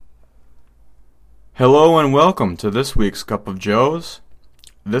Hello and welcome to this week's Cup of Joes.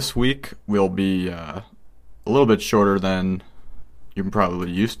 This week will be a little bit shorter than you're probably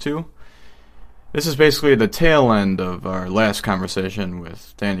used to. This is basically the tail end of our last conversation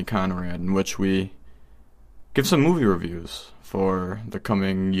with Danny Conrad, in which we give some movie reviews for the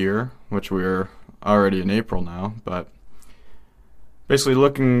coming year, which we're already in April now, but basically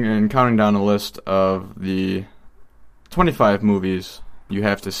looking and counting down a list of the 25 movies you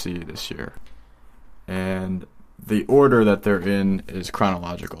have to see this year. And the order that they're in is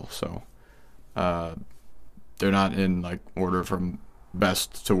chronological, so they're not in like order from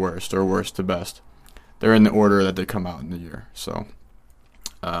best to worst or worst to best. They're in the order that they come out in the year. So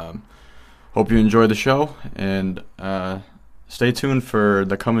hope you enjoy the show, and stay tuned for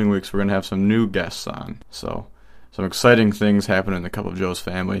the coming weeks. We're going to have some new guests on, so some exciting things happen in the Cup of Joe's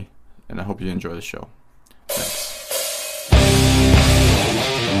family, and I hope you enjoy the show. Thanks.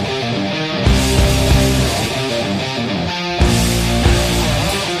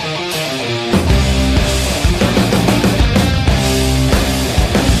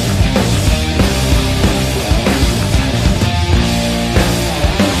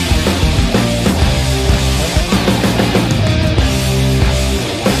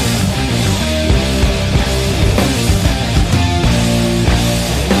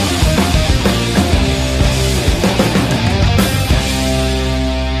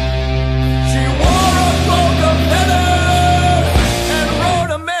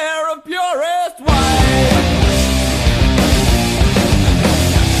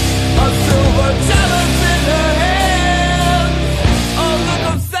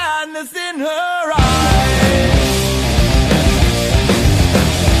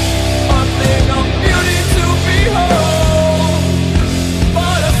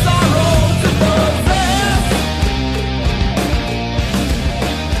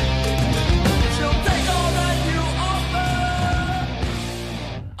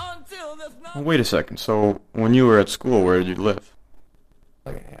 Wait a second. So, when you were at school, where did you live?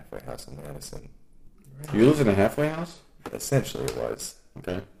 Like a halfway house in Madison. You lived in a halfway house? Essentially, it was.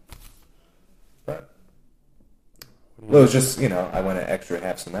 Okay. But, well, it was just, I went an extra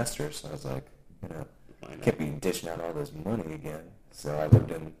half semester, so I was like, I can't be dishing out all this money again. So I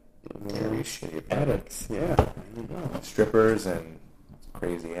lived in very shitty apartments. Yeah. Strippers and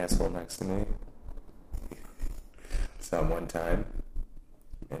crazy asshole next to me. Saw him one time,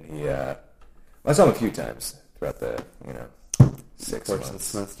 and I saw him a few times throughout the, 6 months. Of the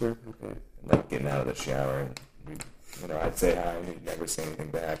semester? Okay. Like getting out of the shower and, I'd say hi and he'd never say anything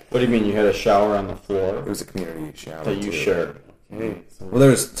back. What do you mean, you had a shower on the floor? It was a community shower. That you too. shared. Okay. So Well,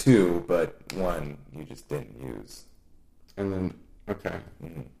 there was two, but one you just didn't use. And then, okay.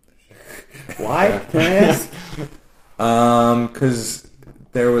 why? Can I ask? Because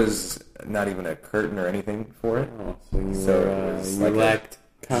there was not even a curtain or anything for it. Oh, so you, So were, it was you like lacked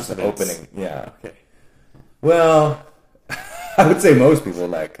just an confidence. opening. Yeah. Okay. Well, I would say most people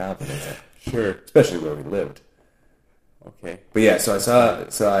lack confidence, Sure. especially where we lived. Okay. But yeah, so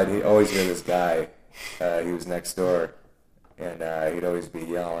I'd always hear this guy. He was next door, and he'd always be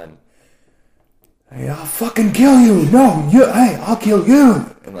yelling, "Hey, I'll fucking kill you! No, hey, I'll kill you!"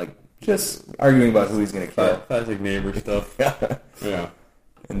 And like just arguing about who he's gonna kill. Classic neighbor stuff. Yeah.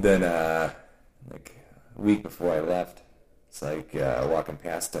 And then like a week before I left, it's like walking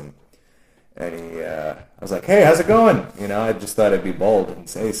past him, and I was like, "Hey, how's it going?" I just thought I'd be bold and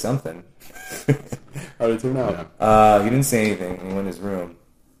say something. How did it turn out? He didn't say anything. He went in his room,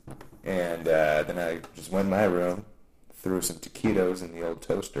 and then I just went in my room, threw some taquitos in the old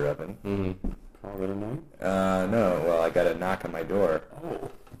toaster oven. Mm-hmm. Call it a night? No, well, I got a knock on my door. Oh.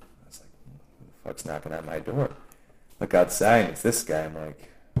 I was like, who the fuck's knocking on my door? Look outside, and it's this guy. I'm like,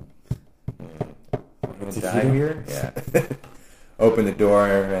 you gonna die here? Yeah. Open the door,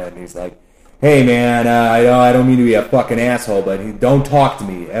 and he's like, "Hey, man, I don't mean to be a fucking asshole, but don't talk to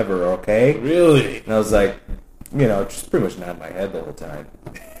me ever, okay?" Really? And I was like, just pretty much nodding my head the whole time.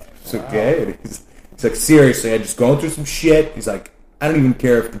 It's okay. And he's like, "Seriously, I'm just going through some shit." He's like, "I don't even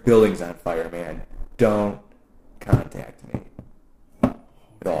care if the building's on fire, man. Don't contact me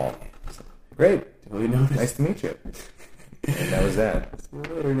at all." I was like, "Great. Really noticed. Nice to meet you." And that was that. See you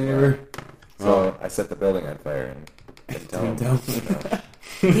later, neighbor. So I set the building on fire and didn't tell him.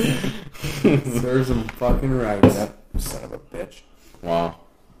 Serves some fucking rights. That son of a bitch. Wow.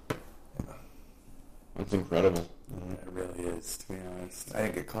 That's incredible. Yeah, it really is, to be honest. I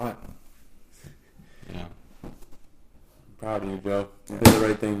didn't get caught. Yeah. I'm proud of you, Joe. You did the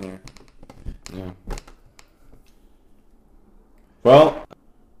right thing there. Yeah. Well,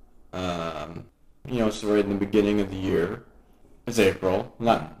 it's right in the beginning of the year. It's April.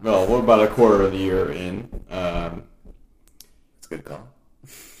 We're about a quarter of the year in. That's a good call.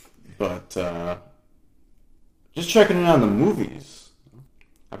 But just checking in on the movies.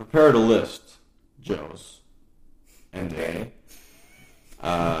 I prepared a list, Joe's and Danny.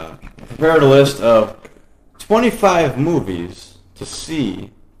 Prepared a list of 25 movies to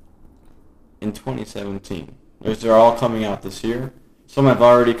see in 2017. They're all coming out this year. Some have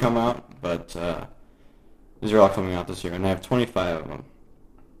already come out, but these are all coming out this year, and I have 25 of them.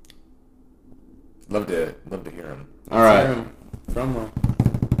 Love to hear them. All right. From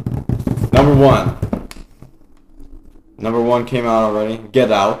Number one came out already.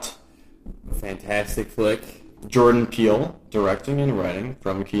 Get Out. fantastic flick. Jordan Peele, directing and writing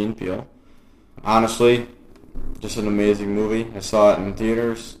from Key and Peele. Honestly, just an amazing movie. I saw it in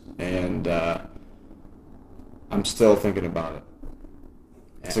theaters, and I'm still thinking about it.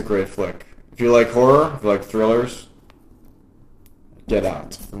 It's a great flick. If you like horror, if you like thrillers, Get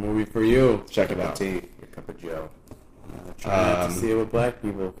Out. The movie for you. Check it out. Tea, your cup of Joe. Try not to see it with black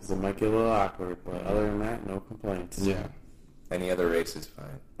people because it might get a little awkward. But other than that, no complaints. Yeah. Any other race is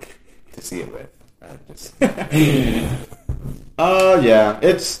fine to see it with. Yeah.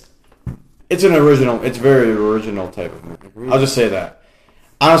 It's an original. It's very original type of movie. I'll just say that.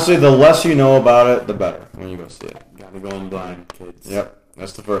 Honestly, the less you know about it, the better when you go see it. Gotta go in blind, kids. Yep,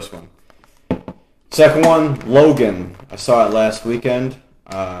 that's the first one. Second one, Logan. I saw it last weekend.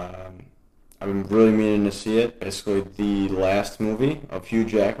 I've been really meaning to see it. Basically, the last movie of Hugh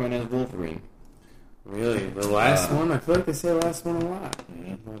Jackman as Wolverine. Really? The last one? I feel like they say the last one a lot.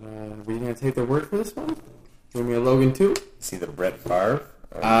 But are we going to take their word for this one? Give me a Logan 2? See the Brett Favre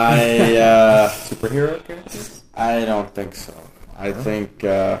superhero characters? I don't think so. I think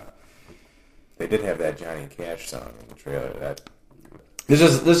they did have that Johnny Cash song in the trailer. This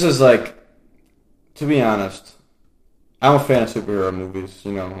is like, to be honest, I'm a fan of superhero movies.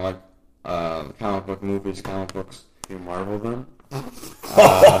 You know, like comic book movies, comic books. You Marvel them?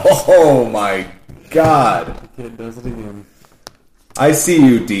 Oh my God! The kid does it again. I see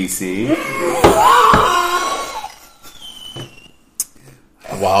you, DC.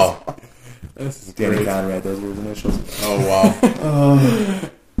 Wow. This is Danny great. Conrad, those were his initials. Oh wow.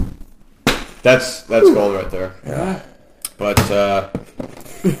 That's gold right there. Yeah. But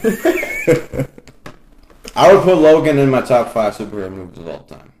I would put Logan in my top 5 superhero movies of all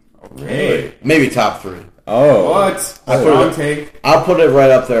time. Really? Maybe top 3. Oh. What? Oh. I'll put it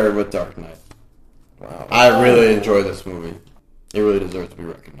right up there with Dark Knight. Wow. I really enjoy this movie. It really deserves to be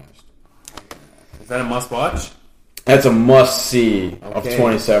recognized. Is that a must-watch? That's a must-see of Okay.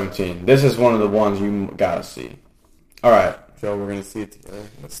 2017. This is one of the ones you gotta see. All right. Joe, we're going to see it together.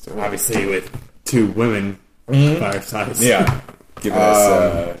 Let's do it. Obviously with 2 women by our sides. Yeah. Giving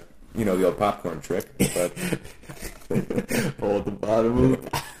us, the old popcorn trick. But Hold the bottom up.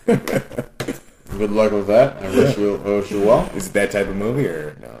 Good luck with that. I wish you well. is it that type of movie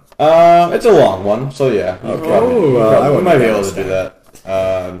or no? It's a long one, so yeah. I might be able to do that.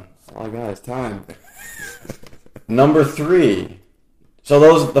 All I got is time. Number 3.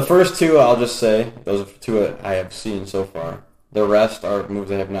 So the first 2, I'll just say, those are 2 that I have seen so far. The rest are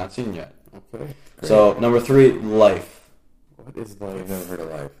movies I have not seen yet. Okay. Great. So number 3, Life. What is I've life? never heard of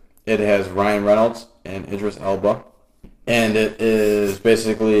Life. It has Ryan Reynolds and Idris Elba, and it is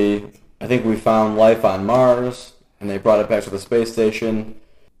basically, I think we found life on Mars, and they brought it back to the space station,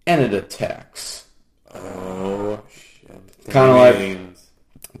 and it attacks. Oh, shit. Kind of like Aliens.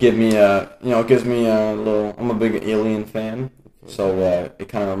 gives me a little. I'm a big Alien fan, so it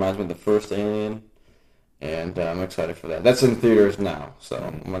kind of reminds me of the first Alien, and I'm excited for that. That's in theaters now, so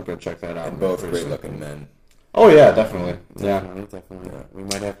I'm gonna go check that out. And both pretty great soon. looking men. Oh yeah, definitely. Yeah. Definitely. Yeah. We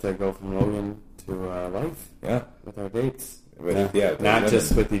might have to go from Logan to Life Yeah. with our dates. But, Yeah. the Not women.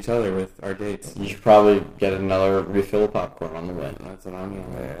 just with each other, with our dates. You should probably get another refill of popcorn on the way. That's what I'm going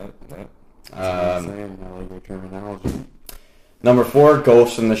Yeah, yeah. That's what I'm saying. I like your terminology. Number 4,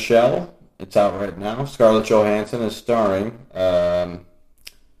 Ghost in the Shell. It's out right now. Scarlett Johansson is starring. We're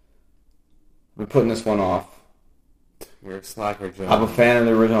putting this one off. You're a slacker, Joe. I'm a fan of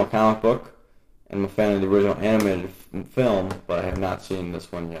the original comic book, and I'm a fan of the original animated film, but I have not seen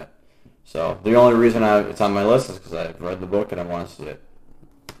this one yet. So the only reason it's on my list is because I've read the book and I want to see it.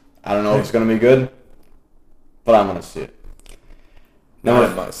 I don't know if it's going to be good, but I'm going to see it. Not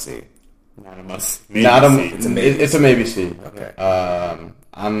a must see. Not a must. Not a, Maybe It's a maybe. It's a maybe see. Okay.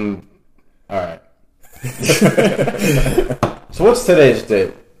 I'm all right. So what's today's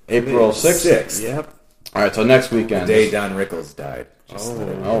date? April 6th? 6th. Yep. All right, so next The weekend. day Don Rickles died.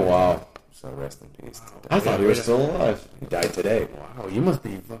 Oh, wow. So rest in peace. I thought he was still alive. He died today. Wow, you must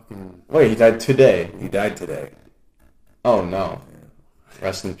be fucking... Wait, he died today. He died today. Oh, no.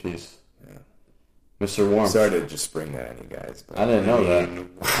 Rest in peace. Yeah. Mr. Warm. Sorry to just spring that on you guys. But I didn't know that.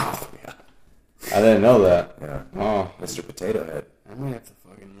 Wow. Yeah. I didn't know that. Yeah. Oh. Mr. Potato Head. I might have to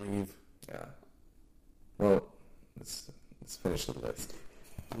fucking leave. Yeah. Well, let's finish the list.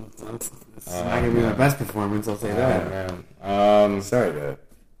 It's not gonna be my best performance. I'll say that. Man.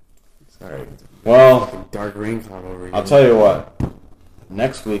 Sorry. Well, Dark rain cloud over here. I'll tell you what.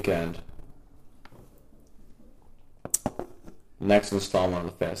 Next weekend, next installment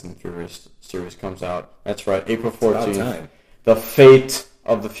of the Fast and Furious series comes out. That's right, April About 14th. time. The Fate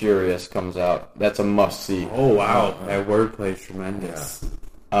of the Furious comes out. That's a must-see. Oh wow, that wordplay is tremendous. Is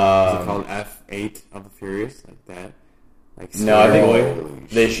it called F8 of the Furious, like that? Like No, I Steroid?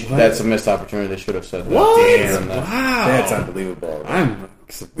 think that's a missed opportunity. They should have said that. What? Damn that. Wow, That's unbelievable. I'm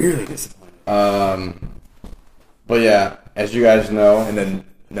severely disappointed. But yeah, as you guys know, And then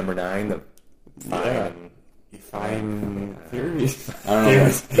number 9, the Fine Furious. I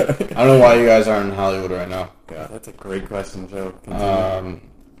don't know why you guys aren't in Hollywood right now. Yeah, That's a great question, Joe. Continue.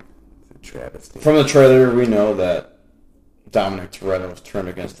 it's a travesty. From the trailer, we know that Dominic Toretto has turned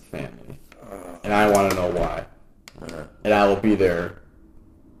against the family, and I want to know why. And I will be there.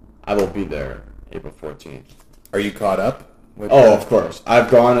 I will be there April 14th. Are you caught up? With Oh, of course. I've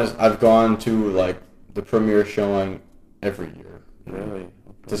gone to like the premiere showing every year Really?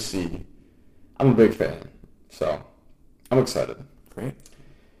 to see. I'm a big fan, so I'm excited. Great.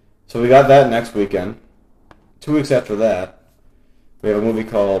 So we got that next weekend. 2 weeks after that, we have a movie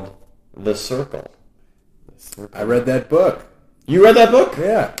called The Circle. I read that book. You read that book?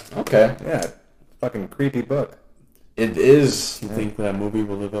 Yeah. Okay. Yeah. Fucking creepy book. It is. Do you think that movie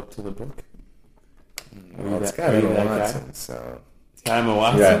will live up to the book? Well, it's Are got you Emma that guy? Watson, so... Emma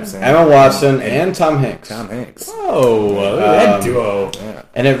Watson? Yeah, Emma Watson and Tom Hanks. Tom Hanks. Oh, look at that duo. Yeah.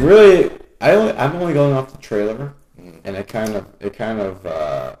 And it really, I'm only going off the trailer, and it kind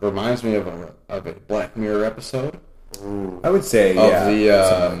of reminds me of a Black Mirror episode I would say, of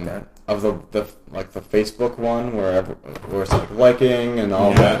something like that. of the like the Facebook one where it's like liking and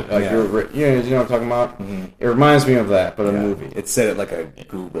all that. Like yeah. you know what I'm talking about. It reminds me of that, but a movie. It said it like a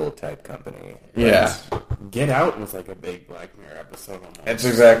Google type company. Yeah, Get Out was like a big Black Mirror episode almost. that's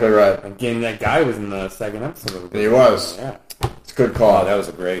exactly right. Again, that guy was in the second episode. Of He was. Yeah. It's a good call. Oh, that was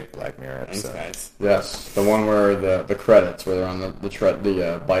a great Black Mirror Thanks, episode. guys. Yes, the one where the credits where they're on the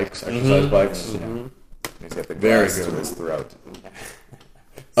bikes, exercise bikes. Yeah. He's got the Very glass good. to his throat.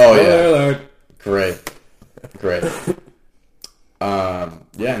 Oh Spoiler yeah, alert. great.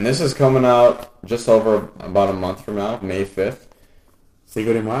 Yeah, and this is coming out just over about a month from now, May 5th.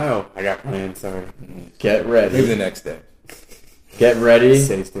 Cinco de Mayo. I got plans, sorry. Get Maybe ready. the next day. Get ready.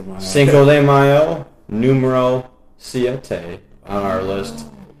 Seis de Mayo. Cinco de Mayo, numero siete on our list.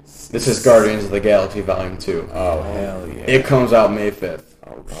 This is Guardians of the Galaxy Volume 2. Oh, hell yeah. It comes out May 5th.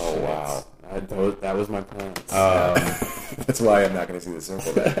 Oh, wow. That was my plan. That's why I'm not going to see the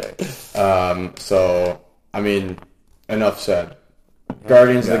circle that day. So, I mean, enough said.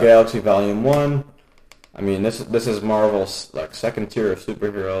 Guardians of the Galaxy Volume 1. I mean, this is Marvel's like second tier of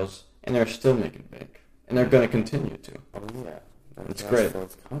superheroes, and they're still making bank. And they're going to continue to. Oh, yeah. It's great. That's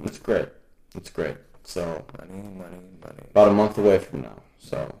what's coming. It's great. So, Money. about a month away from now.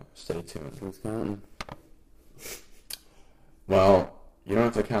 So, stay tuned. Who's counting? Well, you don't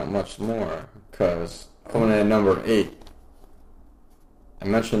have to count much more, because coming in at number 8, I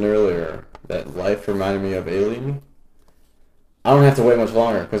mentioned earlier that life reminded me of Alien. I don't have to wait much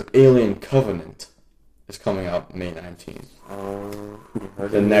longer, because Alien Covenant is coming out May 19th.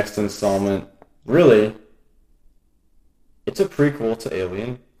 The next installment, really, it's a prequel to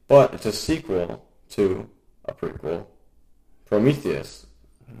Alien, but it's a sequel to a prequel, Prometheus.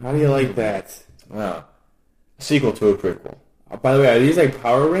 How do you like that? Wow. A sequel to a prequel. By the way, are these like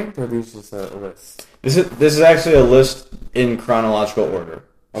power ranked or are these just a list? This is actually a list in chronological order.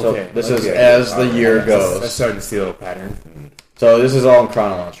 So Okay. this is Okay. as the year I goes. started to see a little pattern. So this is all in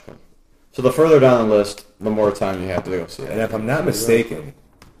chronological. So the further down the list, the more time you have to go see And it. if I'm not mistaken,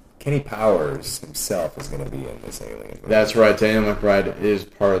 Kenny Powers himself is going to be in this Alien movie. That's right. Daniel McBride is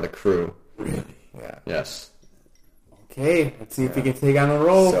part of the crew. Yeah. Yes. Okay, let's see if we can take on a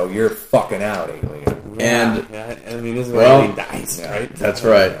role. So you're fucking out, Alien. And yeah, I mean, this is where well, Alien dies, right? that's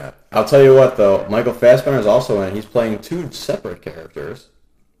right. Yeah. I'll tell you what, though. Michael Fassbender is also in it. He's playing 2 separate characters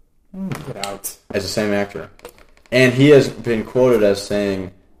Get out. as the same actor. And he has been quoted as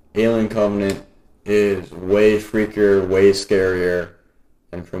saying Alien Covenant is way freakier, way scarier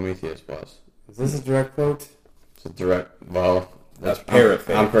than Prometheus was. Is this a direct quote? It's a direct, well, That's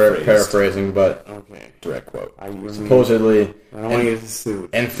I'm paraphrasing, but Okay. Direct quote. I mean, supposedly, I don't want to get sued.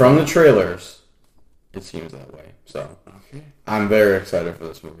 and from the trailers, it seems that way. So, Okay. I'm very excited for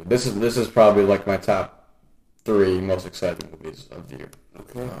this movie. This is probably like my top 3 most exciting movies of the year.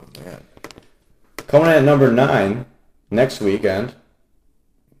 Okay. Oh man. Coming in at number 9 next weekend.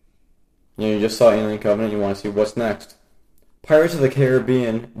 You just saw Alien Covenant. You want to see what's next? Pirates of the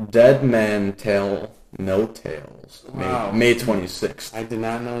Caribbean: Dead Man Tell No Tales. Wow. May 26th. I did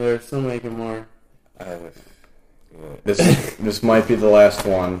not know they were still making more. This might be the last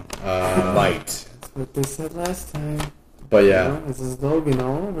one. Might. That's what they said last time. But You yeah, know, this is Logan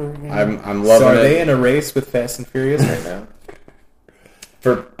all over again. I'm loving So are it. they in a race with Fast and Furious right now?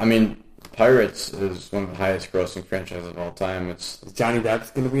 Pirates is one of the highest grossing franchises of all time. Is Johnny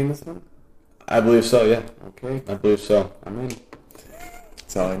Depp's going to be in this one? I believe so, yeah. Okay. I believe so. I'm in.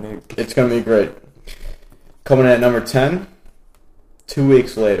 That's all I need. It's going to be great. Coming in at number 10, 2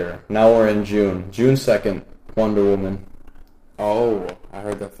 weeks later. Now we're in June. June 2nd, Wonder Woman. Oh, I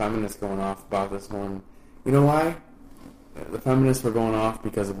heard the feminists going off about this one. You know why? The feminists were going off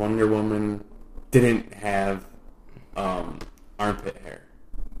because Wonder Woman didn't have armpit hair.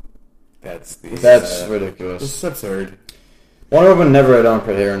 That's ridiculous. This is absurd. Wonder Woman never had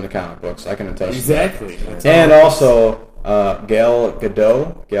armpit hair in the comic books. I can attest Exactly. to that. And also, Gal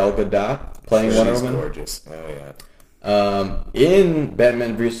Gadot playing Wonder She's Woman. gorgeous. Oh yeah. In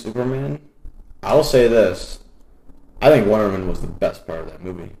Batman v Superman, I'll say this. I think Wonder Woman was the best part of that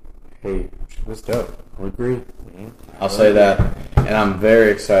movie. Hey, She was dope. I agree. I'll say that. And I'm very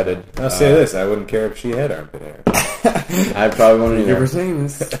excited. I'll say this: I wouldn't care if she had armpit hair. I probably won't Thank you for either. saying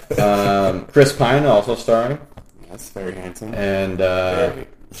this. Chris Pine also starring. That's very handsome. And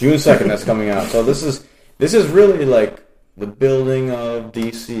June 2nd, that's coming out. So this is really like the building of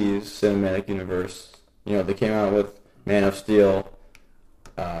DC's cinematic universe. You know, they came out with Man of Steel,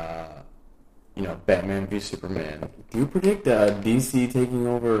 Batman v Superman. Do you predict DC taking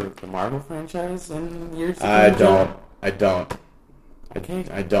over the Marvel franchise in years to come? I don't. Okay.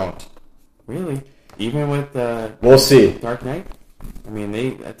 I don't. Really? Even with We'll see. Dark Knight? I mean,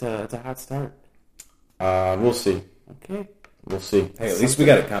 that's a hot start. We'll see. Okay. We'll see. Hey, at least we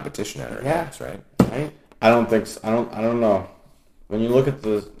got a competition on our Yeah. hands, right? Right? I don't think so. I don't know. When you look at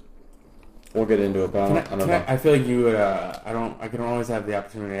the, we'll get into it, but I don't know. I feel like you would. I can always have the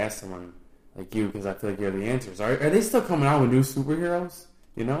opportunity to ask someone like you because I feel like you have the answers. Are they still coming out with new superheroes?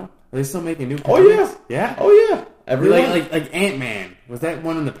 You know, are they still making new? Oh, comics? yeah. Yeah. Oh yeah. Every like Ant-Man. Was that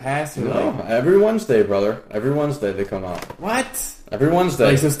one in the past? Or no, every Wednesday, brother. Every Wednesday they come out. What? Every Wednesday.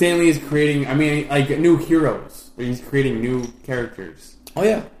 Like so, Stan Lee is creating. I mean, like new heroes. He's creating new characters. Oh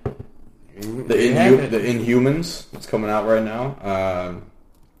yeah. There you have it. The Inhumans. It's coming out right now.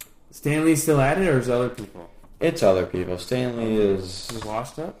 Stan Lee's still at it, or is it other people? It's other people. Stanley is He's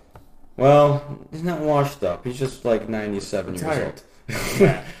washed up. he's not washed up. He's just like 97 years Tired. old.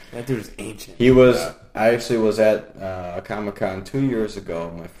 Yeah, that dude is ancient. He was. I actually was at a Comic-Con 2 years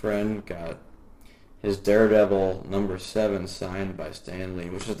ago. My friend got his Daredevil #7 signed by Stan Lee,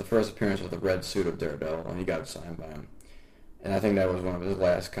 which is the first appearance of the red suit of Daredevil, and he got it signed by him. And I think that was one of his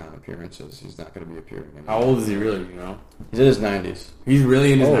last con appearances. He's not going to be appearing anymore. How old is he really? You know, He's in his 90s. he's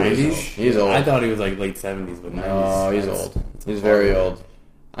really in his Oh, 90s. he's old. I thought he was like late 70s, but 90s. No, he's That's- old. He's very old.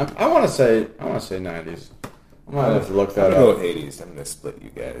 I want to say 90s. I'm gonna have to look I'm that gonna go up. with 80s. I'm gonna split you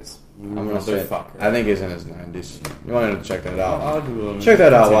guys. I'm gonna say. Motherfucker. I think he's in his 90s. You wanted to check that out. I'll do a Check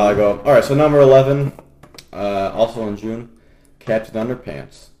that out a while ago. All right, so number 11, also in June, Captain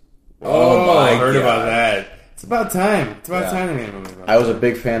Underpants. Oh, my I heard God. about that. It's about time. It's about Yeah. time to name a movie about I was a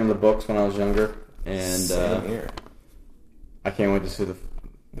big fan of the books when I was younger, and Same here. I can't wait to see the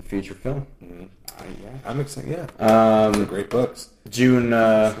feature film. that. Yeah. I'm excited. Yeah, they're Um, great books. June,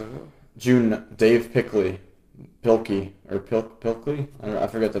 Dave Pilkey, Pilkey? I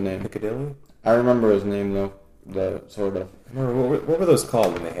forget the name. Piccadilly. I remember his name though. The sort of. Remember, what were those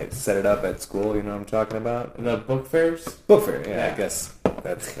called when they had set it up at school? You know what I'm talking about? The book fairs? Book fair. Yeah, Yeah. I guess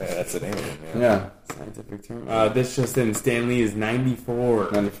that's the name of it. Yeah, Scientific term. This just in, Stanley is 94.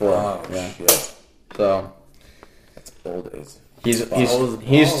 94. Oh yeah. shit, So that's old days. he's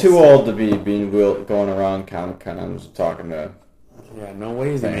Balls. too old to be going around Comic-Cons talking to. Yeah, no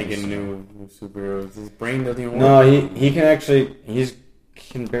way is he Thanks. making new superheroes. His brain doesn't even work. No, he can actually he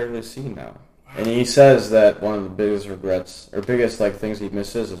can barely see now, and he says that one of the biggest regrets or biggest things he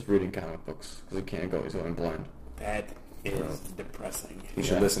misses is reading comic books because he can't go. He's going blind. That is depressing. You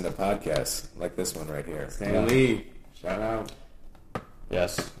should Yeah. listen to podcasts like this one right here. Stan Lee, shout out.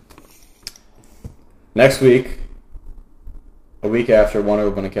 Yes. Next week, a week after Wonder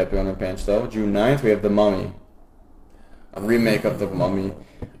Woman and Captain Underpants, though, June 9th, we have The Mummy. A remake of The Mummy.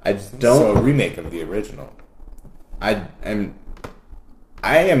 I So a don't... remake of the original. I am...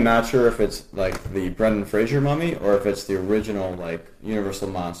 I am not sure if it's like the Brendan Fraser mummy or if it's the original like Universal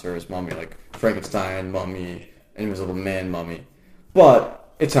Monsters mummy, like Frankenstein mummy, Invisible Man mummy.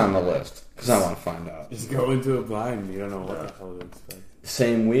 But it's on the list because I want to find out. Just go into it blind. You don't know what the hell to expect.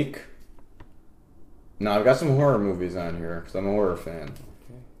 Same week. No, I've got some horror movies on here because I'm a horror fan.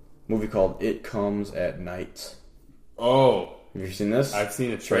 Okay. Movie called It Comes at Night. Oh, Have you seen this? I've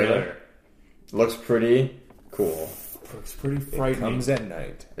seen a trailer. Looks pretty cool. Looks pretty It frightening. comes at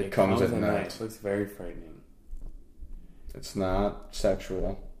night. It comes at night. Looks very frightening. It's not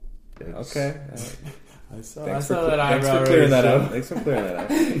sexual. It's, Okay. I saw Thanks that for eyebrow clearing that raise. up. Thanks for clearing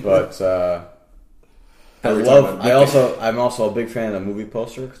that up. But Are we talking about I'm also a big fan of the movie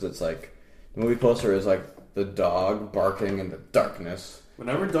poster because it's like the movie poster is like the dog barking in the darkness,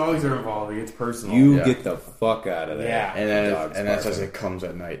 Whenever dogs are involved, it gets personal. You Yeah. get the fuck out of there. Yeah. and then Dog's that says barking. it comes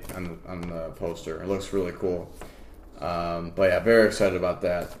at night on the poster. It looks really cool. But yeah, very excited about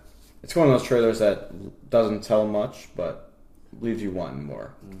that. It's one of those trailers that doesn't tell much, but leaves you wanting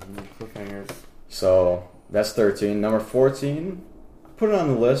more. Cliffhangers. So that's 13. Number 14, put it on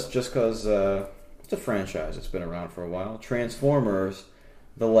the list just because it's a franchise. It's been around for a while. Transformers: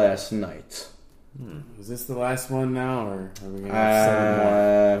 The Last Night. Is this the last one now, or are we going to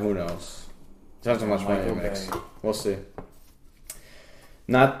have 7 more? Who knows? Depends how much money Michael it makes. Bay. We'll see.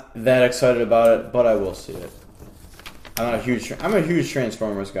 Not that excited about it, but I will see it. I'm a huge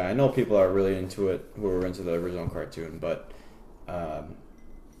Transformers guy. I know people are really into it who were into the original cartoon, but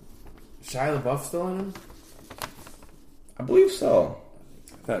Shia LaBeouf still in him? I believe so.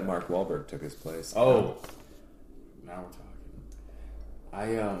 I thought Mark Wahlberg took his place. Oh. Now we're talking. I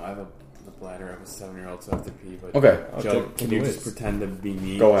have a bladder of a 7-year-old, so I have to pee. But Okay. Joe, take can the you whiz. just pretend to be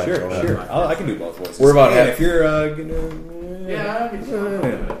me? Go ahead. Sure. I can do both voices. We're about half- if you're gonna. Yeah, I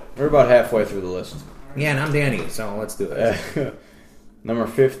can We're about halfway through the list. Yeah, and I'm Danny, so let's do it. Number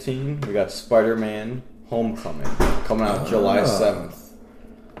 15, we got Spider-Man: Homecoming coming out July 7th.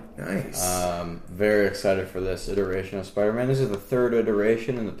 Nice. Very excited for this iteration of Spider-Man. This is the third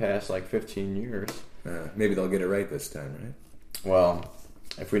iteration in the past 15 years. Maybe they'll get it right this time, right? Well,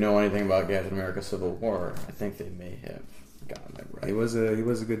 if we know anything about Captain America: Civil War, I think they may have gotten it right. He was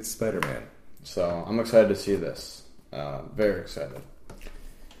a good Spider-Man. So I'm excited to see this. Very excited.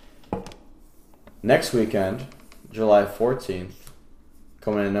 Next weekend, July 14th,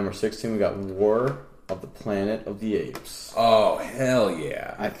 coming in at number 16, we got War of the Planet of the Apes. Oh, hell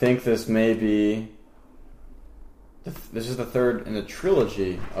yeah. I think this may be... This is the third in the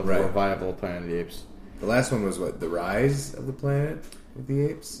trilogy of the Right. revival of Planet of the Apes. The last one was what? The Rise of the Planet of the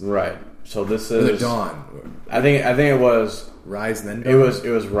Apes? Right. So this Or is... the Dawn. I think it was... Rise, then Dawn? It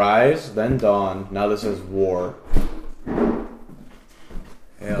was Rise, then Dawn. Now this is War.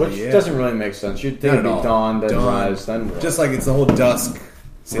 Hell Which yeah. doesn't really make sense. You'd think Not it'd at be all. Dawn, then Dawn. Rise, then War. Just like it's the whole Dusk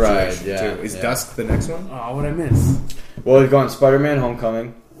situation, Right, yeah, too. Is yeah. Dusk the next one? Oh, what I miss? Well, we've gone Spider-Man: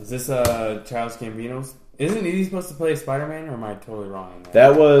 Homecoming. Is this Charles Gambino's? Isn't he supposed to play Spider-Man, or am I totally wrong on that?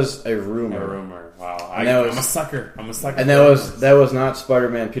 That was a A rumor. rumor. Wow. And that was- I'm a sucker. I'm a sucker. And that was not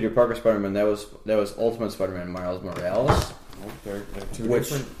Spider-Man, Peter Parker Spider-Man. That was Ultimate Spider-Man, Miles Morales. They're two Which-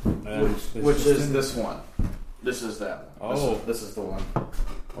 different. this one. This is that one. Oh. This is the one.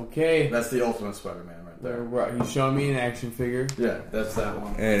 Okay. That's the Ultimate Spider-Man right there. He's showing me an action figure. Yeah, that's that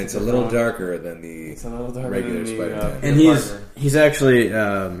one. And it's a little darker than the... It's a little darker Regular than the, Spider-Man. Peter And Parker. he's actually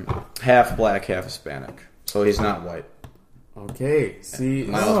half black, half Hispanic, so he's not white. Okay. See,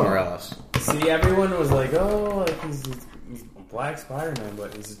 Miles Morales. See, everyone was like, "Oh, like he's a black Spider-Man,"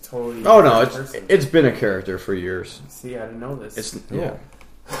 but he's a totally Oh no, different person. it's been a character for years. See, I didn't know this. It's yeah,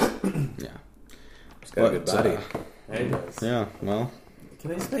 yeah. It's got a good body. It does. Yeah, well,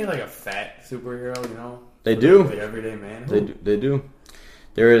 Can they just make like a fat superhero? You know, they do. like everyday man. They do.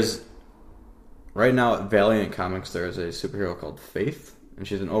 There is right now at Valiant Comics. There is a superhero called Faith, and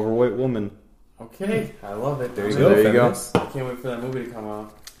she's an overweight woman. Okay, I love it. There you So go, there you go. feminists. I can't wait for that movie to come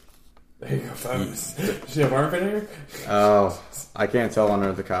out. There you go, feminist. Does she have armpit hair? Oh, I can't tell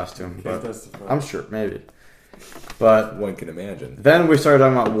under the costume, but testify. I'm sure maybe. But One can imagine. then we started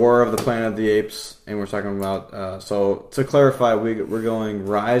talking about War of the Planet of the Apes, and we're talking about. So to clarify, we're going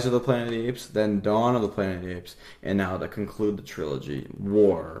Rise of the Planet of the Apes, then Dawn of the Planet of the Apes, and now to conclude the trilogy,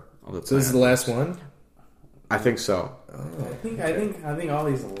 War of the Planet. So this is the last one? I think so. I think all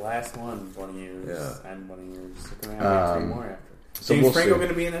these last one, 20 years, Yeah. and 20 years. They're gonna have like 3 more after. So James we'll Franco see.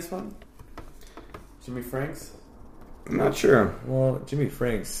 gonna be in this one? Jimmy Franks? I'm not sure. Well, Jimmy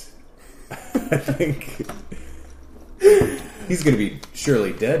Franks, I think... He's going to be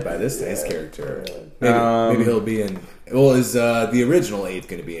surely dead by this his character. Maybe he'll be in... Well, is the original 8th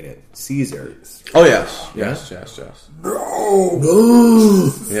going to be in it? Caesar. Oh, yes. Yeah? Yes. No!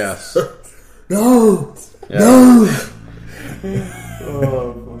 Yes. No! Yeah.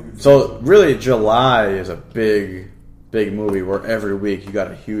 No! So, really, July is a big movie where every week you got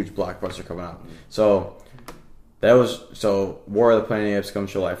a huge blockbuster coming out. So, War of the Planet of the Apes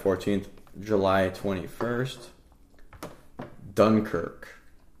comes July 14th. July 21st, Dunkirk.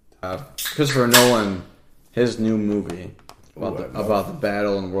 Christopher Nolan, his new movie about the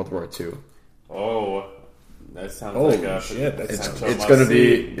battle in World War II. Oh, that sounds Holy like a shit!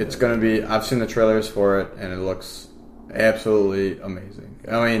 It's gonna be. I've seen the trailers for it, and it looks absolutely amazing.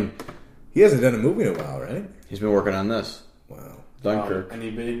 I mean, He hasn't done a movie in a while, right? he's been working on this. Wow. Dunkirk.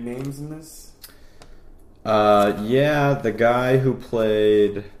 Any big names in this? Yeah, the guy who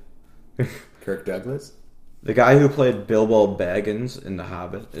played Kirk Douglas? the guy who played Bilbo Baggins in The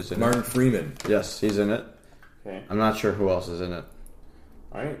Hobbit is in Martin it. Freeman. Yes, he's in it. Okay. I'm not sure who else is in it.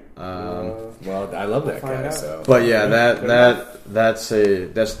 All right. Well, I love that We'll find guy, out. so... But yeah, that's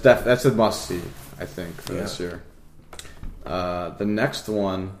a must see, I think, for this year. The next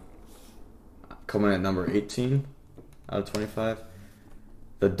one, coming at number 18 out of 25,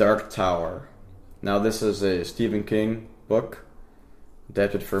 The Dark Tower. Now this is a Stephen King book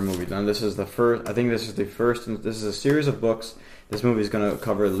adapted for a movie. Now this is the first. I think this is the first. This is a series of books. This movie is going to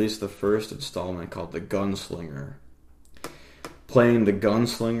cover at least the first installment called The Gunslinger. Playing the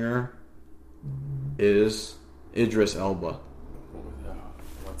gunslinger is Idris Elba.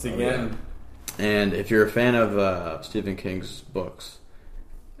 Once again, And if you're a fan of Stephen King's books,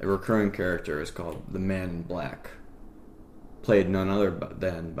 a recurring character is called the Man in Black, played none other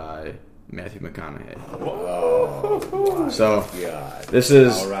than by Matthew McConaughey. So God. this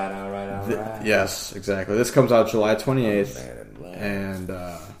is all right. yes, exactly. This comes out July 28th, Man in Black. and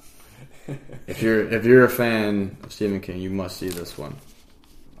if you're a fan of Stephen King, you must see this one.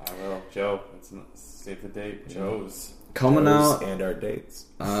 I will. Joe, save the date. Joe's. Coming Those out and our dates.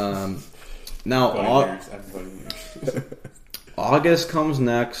 now. 20 years. After 20 years. August comes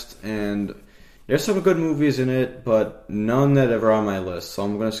next, and there's some good movies in it, but none that are on my list, so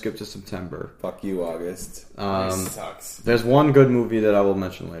I'm going to skip to September. Fuck you, August. Sucks. There's one good movie that I will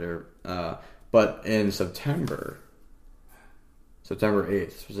mention later, but in September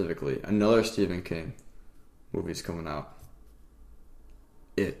 8th specifically, another Stephen King movie's coming out.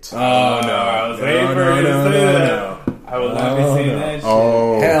 It. Oh, no. I was waiting for you to say that. I will not be saying that shit.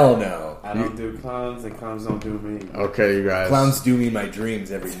 Oh. Hell no. I don't do clowns, and clowns don't do me. Okay, you guys. Clowns do me in my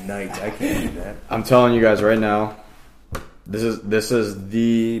dreams every night. I can't do that. I'm telling you guys right now, this is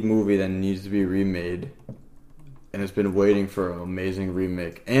the movie that needs to be remade, and it's been waiting for an amazing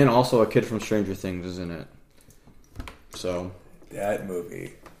remake. And also, a kid from Stranger Things is in it. So That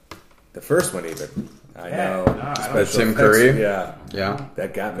movie. The first one, even. I Yeah, know. no, I don't- Special Tim effects, Curry? Yeah. yeah,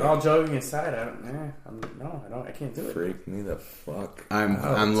 That got me. All joking aside, I can't do it. Freak me the fuck I'm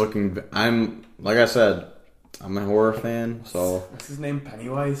out. like I said, I'm a horror fan, so What's his name?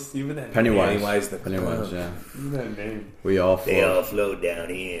 Pennywise? Even that Pennywise, the Pennywise, clown. yeah. Even that name. We all float. float down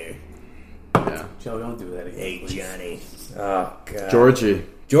here. Yeah. Joe, don't do that again. please. Johnny. Oh, God.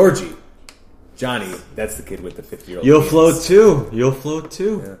 Georgie, Johnny. That's the kid with the 50-year-old you'll penis. float too. You'll float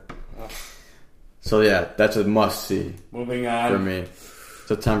too. Yeah. So yeah, that's a must see Moving on. for me.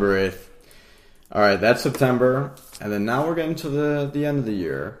 September 8th. All right, that's September, and then now we're getting to the end of the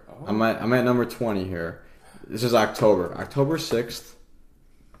year. Oh. I'm at number 20 here. This is October. October 6th.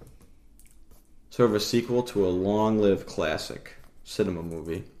 Sort of a sequel to a long-lived classic cinema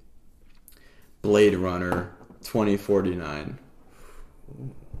movie. Blade Runner 2049.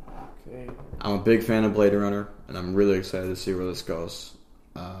 Okay. I'm a big fan of Blade Runner, and I'm really excited to see where this goes.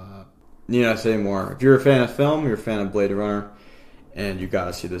 Need I say more? If you're a fan of film, you're a fan of Blade Runner, and you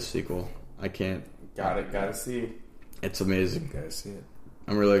gotta see this sequel. I can't. Gotta see. It's amazing. Gotta see it.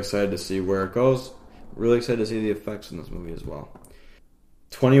 I'm really excited to see where it goes. Really excited to see the effects in this movie as well.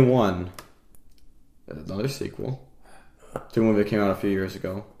 21. Another sequel to a movie that came out a few years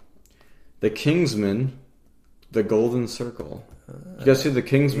ago. The Kingsman, The Golden Circle. You guys see The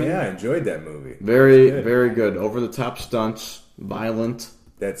Kingsman? Yeah, I enjoyed that movie. Very, Good. very good. Over the top stunts, violent.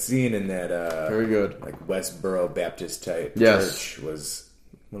 That scene in that Very good. like Westboro Baptist type Yes. church was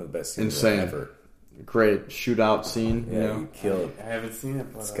one of the best scenes Insane. ever. Great shootout scene. Yeah, You know? he killed. I haven't seen it,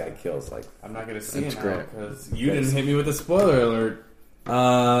 but This guy kills like. I'm not gonna see It's it now great. because you didn't hit me with a spoiler alert.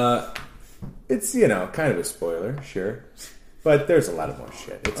 It's kind of a spoiler, sure, but there's a lot of more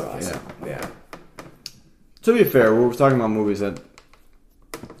shit. It's awesome. Yeah. To be fair, we're talking about movies that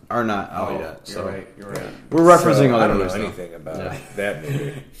are not out Oh, yet. You're So right. You're right. we're referencing So, other I don't know movies. though. anything about Yeah. that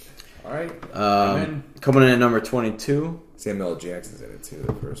movie. All right. I'm in. Coming in at number 22. Samuel L. Jackson's in it too.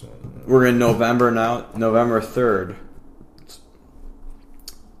 The first one. We're in November now. November 3rd.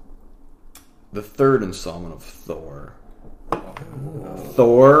 The third installment of Thor.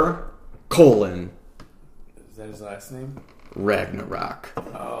 Thor, colon, Is that his last name? Ragnarok.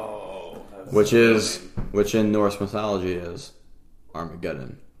 Oh. That's Which is, funny. which in Norse mythology is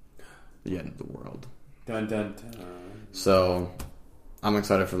Armageddon. The end of the world. Dun dun dun. So, I'm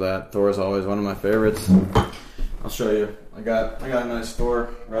excited for that. Thor is always one of my favorites. I'll show you. I got a nice Thor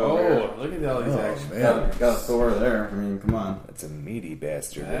right over here. Oh, look at all these action. man. Got a Thor there. I mean, come on. That's a meaty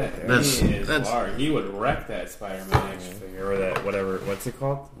bastard. That, right there. That's- he is that's- large. He would wreck that Spider-Man action figure or that whatever. What's it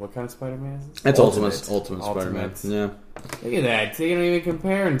called? What kind of Spider-Man is this? It's Ultimate. Ultimate Spider-Man. Ultimate. Yeah. Look at that. They don't even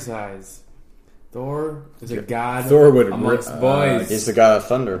compare in size. Thor is a god Thor would amongst rip- boys. He's the god of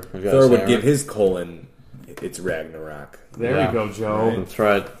thunder. You gotta Thor say would it give right. his colon. It's Ragnarok. there Yeah. we go, Joe. That's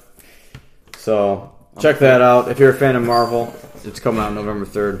right. So, check that out. If you're a fan of Marvel, it's coming out November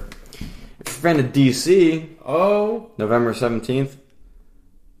 3rd. If you're a fan of DC, Oh, November 17th,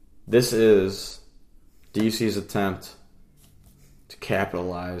 this is DC's attempt to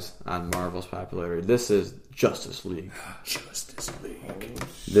capitalize on Marvel's popularity. This is Justice League. Justice League.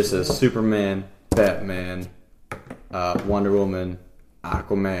 This is Superman, Batman, Wonder Woman,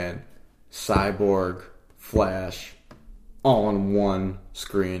 Aquaman, Cyborg, Flash, all on one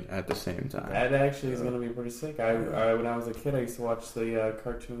screen at the same time. that actually is going to be pretty sick. I when I was a kid, I used to watch the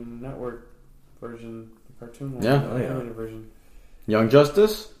Cartoon Network version, the cartoon one, Yeah. the Oh, yeah. animated version. Young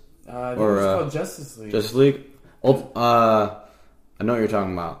Justice? I think Or, it's called Justice League. Justice League? I know what you're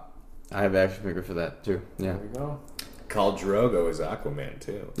talking about. I have an action figure for that too. Yeah. There we go. Khal Drogo is Aquaman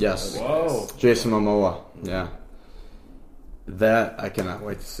too. Yes. Whoa. Jason Momoa. Yeah. That I cannot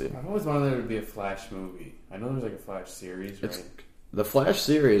wait to see. I've always wanted there to be a Flash movie. I know there's like a Flash series, right? It's the Flash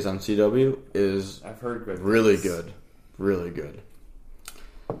series on CW is I've heard good. really things. good. Really good.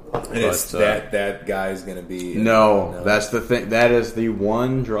 And it's But, that guy's gonna be. No, that's the thing. That is the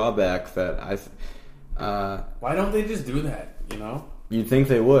one drawback that Why don't they just do that? You know? you'd think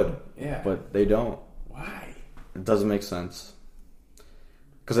they would, Yeah. but they don't. Why? It doesn't make sense.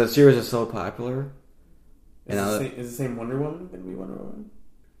 Because that series is so popular. Is, is the same Wonder Woman going to be Wonder Woman?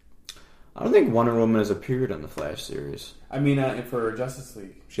 I don't think Wonder Woman has appeared on the Flash series. I mean, for Justice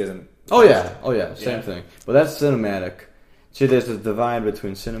League. She hasn't. Oh yeah, same Yeah. thing. But that's cinematic. See, there's a divide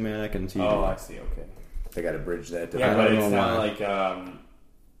between cinematic and TV. Oh, I see. Okay. They got to bridge that. Yeah, I but don't it's know not why.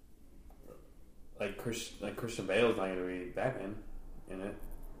 like Christian Bale's not going to be Batman in it.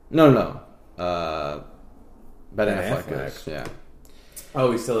 No. Ben Ben Affleck Affleck. is, yeah.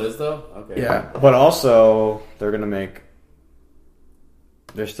 Oh, he still is though. Okay. Yeah, but also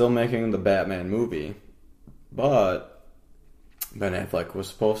they're still making the Batman movie, but Ben Affleck was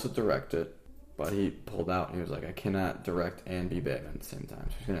supposed to direct it, but he pulled out. He was like, I cannot direct and be Batman at the same time.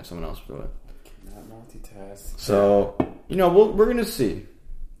 So he's gonna have someone else do it. Not multitask. So we're gonna see.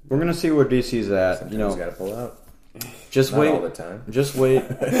 We're gonna see where DC's at. Sometimes got to pull out. Just Not wait. all the time. Just wait.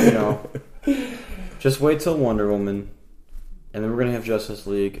 Just wait till Wonder Woman, and then we're gonna have Justice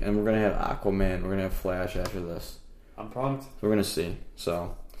League, and we're gonna have Aquaman. We're gonna have Flash after this. I'm pumped. We're gonna see.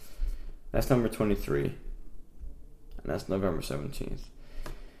 So that's number 23, and that's November 17th.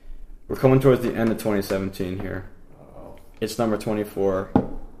 We're coming towards the end of 2017 here. Oh. It's number 24.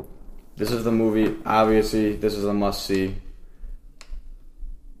 This is the movie. Obviously, this is a must see.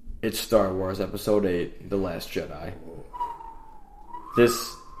 It's Star Wars Episode 8: The Last Jedi.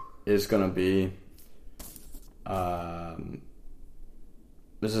 This is gonna be.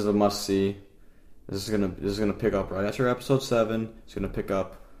 This is a must see. This is gonna pick up right after Episode 7. It's gonna pick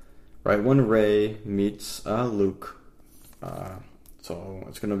up right when Rey meets Luke. So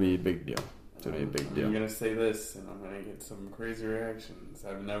it's gonna be a big deal. It's gonna be a big deal. I'm gonna say this, and I'm gonna get some crazy reactions.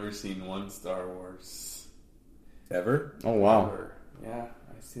 I've never seen one Star Wars. Ever? Oh wow! Ever. Yeah,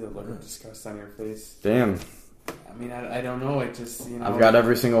 I see the look of disgust on your face. Damn! I mean, I don't know. It just I've got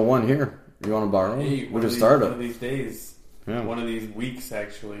every single one here. You want to borrow? Hey, We can start one of it. these days. Yeah. One of these weeks,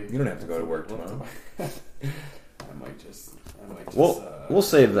 actually. You don't have to go to work tomorrow. I might just. We'll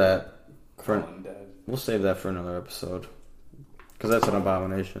save that call for him dead. we'll save that for another episode because that's an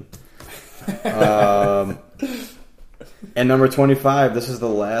abomination. And number 25. This is the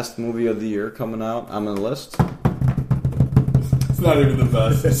last movie of the year coming out on the list. It's not even the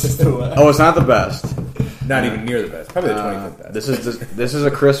best. It's just the last. Oh, it's not the best. Not even near the best. Probably the 25th best. This is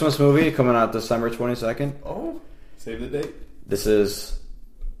a Christmas movie coming out December 22nd. Oh, save the date. This is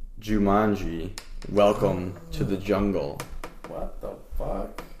Jumanji. Welcome to the jungle. What the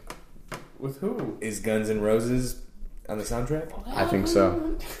fuck? With who? Is Guns N' Roses on the soundtrack? I think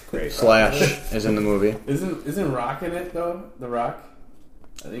so. Great. Slash is in the movie. Isn't Rock in it though? The Rock.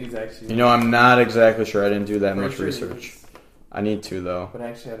 I think he's actually. You know, I'm not exactly sure. I didn't do that much Pretty sure he research. is. I need to though. But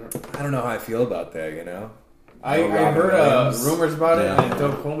actually, I don't know how I feel about that, you know? I Robin heard Williams. rumors about it, Yeah. and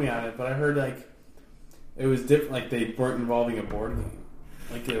don't quote me on it, but I heard like it was different. Like they weren't involving a board game.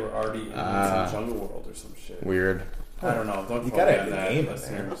 Like they were already in some Jungle World or some shit. Weird. I don't know. Don't You quote gotta me have on the that. game in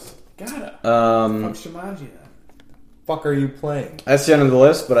listeners. Gotta. Um, Fuck Shumanji then. Fuck are you playing? that's the end of the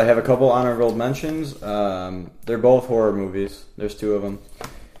list, but I have a couple honorable mentions. They're both horror movies. There's two of them.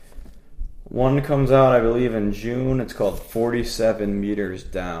 One comes out, I believe, in June. It's called 47 Meters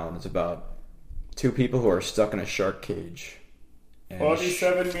Down. It's about two people who are stuck in a shark cage. And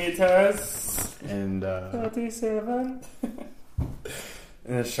 47 meters. And 47.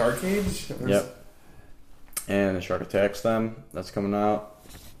 In a shark cage? yep. And the shark attacks them. That's coming out.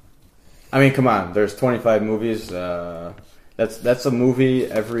 I mean, come on. There's 25 movies. That's a movie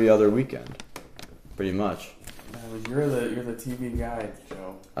every other weekend, pretty much. You're the TV guy,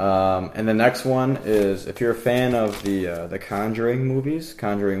 Joe. And the next one is, if you're a fan of the Conjuring movies,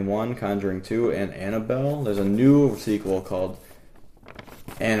 Conjuring 1, Conjuring 2, and Annabelle, there's a new sequel called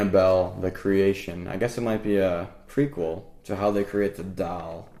Annabelle: The Creation. I guess it might be a prequel to how they create the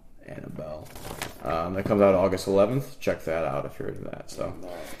doll Annabelle. That comes out August 11th. Check that out if you're into that. So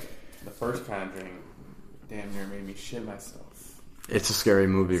The first Conjuring damn near made me shit myself. it's a scary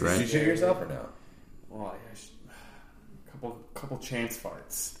movie, Did you right? shit yourself or no? Well, couple chance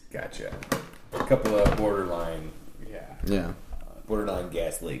farts. Gotcha. A couple of borderline Yeah.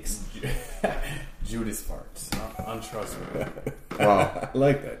 gas leaks. Judas farts. Untrustworthy. Wow. I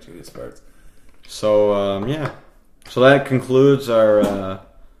like that, Judas farts. So yeah. So that concludes our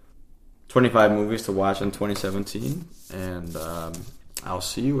 25 movies to watch in 2017, and I'll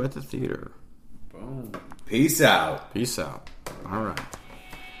see you at the theater. Boom. Peace out. Peace out. All right.